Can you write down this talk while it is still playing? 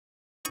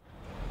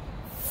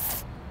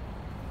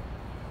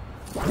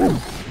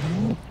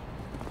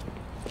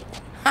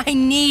I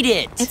need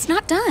it! It's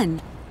not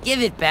done.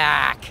 Give it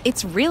back.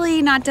 It's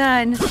really not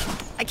done.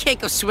 I can't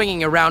go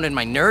swinging around in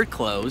my nerd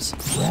clothes.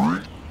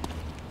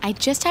 I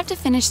just have to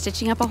finish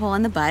stitching up a hole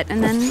in the butt,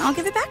 and then I'll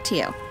give it back to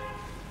you.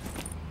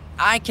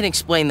 I can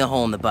explain the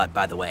hole in the butt,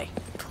 by the way.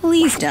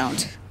 Please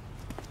don't.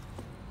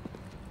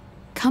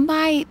 Come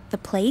by the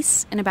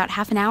place in about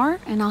half an hour,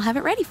 and I'll have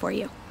it ready for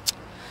you.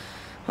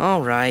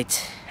 All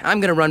right. I'm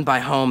gonna run by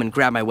home and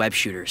grab my web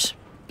shooters.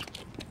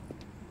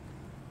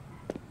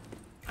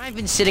 I've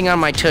been sitting on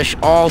my tush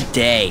all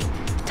day.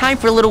 Time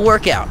for a little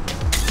workout.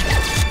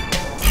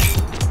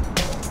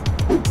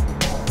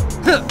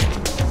 Huh.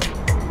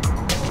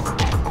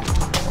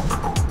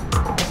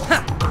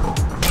 Huh.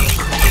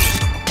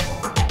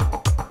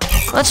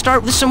 Let's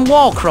start with some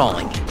wall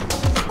crawling.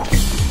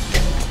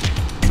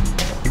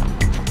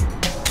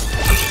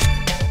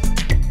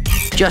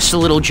 Just a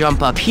little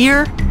jump up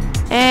here,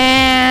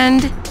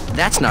 and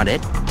that's not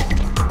it.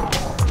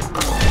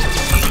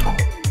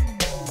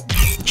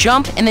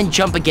 Jump and then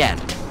jump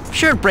again.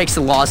 Sure, it breaks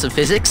the laws of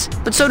physics,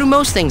 but so do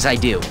most things I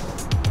do.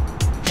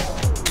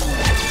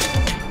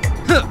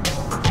 Huh.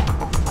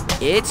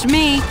 It's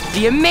me,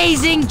 the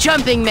amazing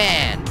jumping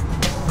man.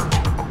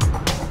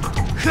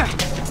 Huh.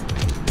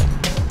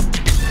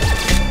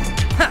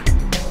 Huh.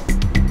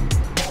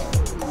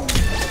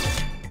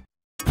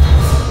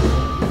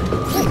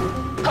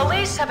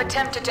 Police have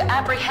attempted to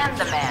apprehend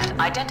the man,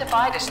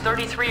 identified as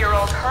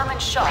 33-year-old Herman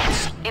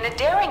Schultz. In a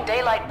daring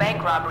daylight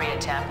bank robbery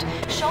attempt,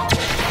 Schultz...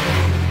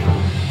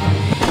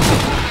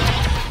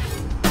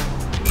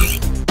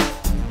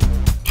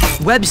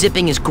 Web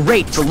zipping is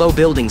great for low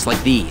buildings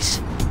like these.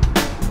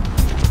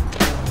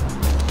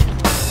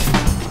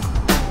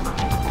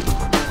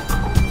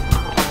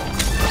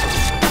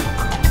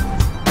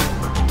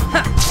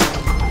 Huh.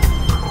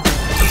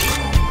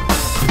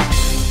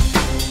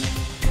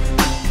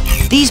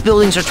 These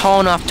buildings are tall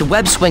enough to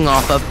web swing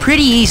off of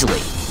pretty easily.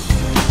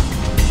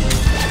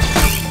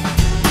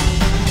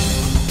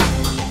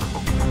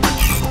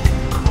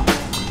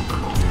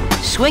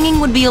 Swinging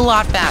would be a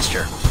lot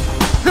faster.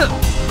 Huh.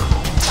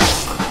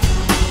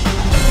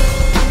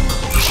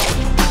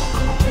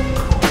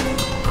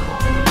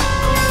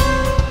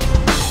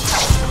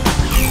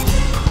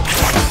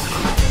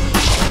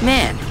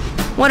 Man,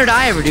 what did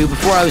I ever do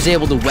before I was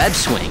able to web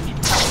swing?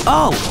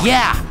 Oh,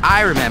 yeah,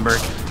 I remember.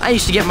 I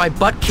used to get my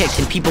butt kicked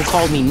and people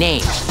called me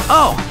names.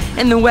 Oh,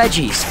 and the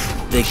wedgies.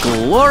 The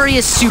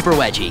glorious super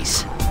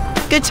wedgies.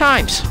 Good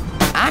times.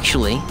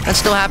 Actually, that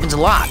still happens a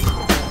lot.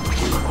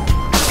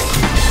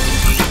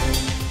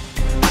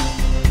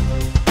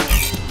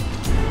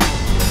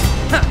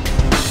 Huh.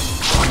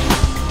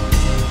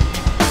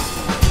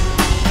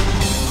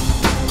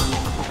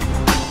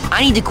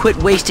 I need to quit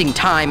wasting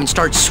time and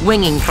start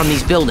swinging from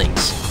these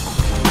buildings.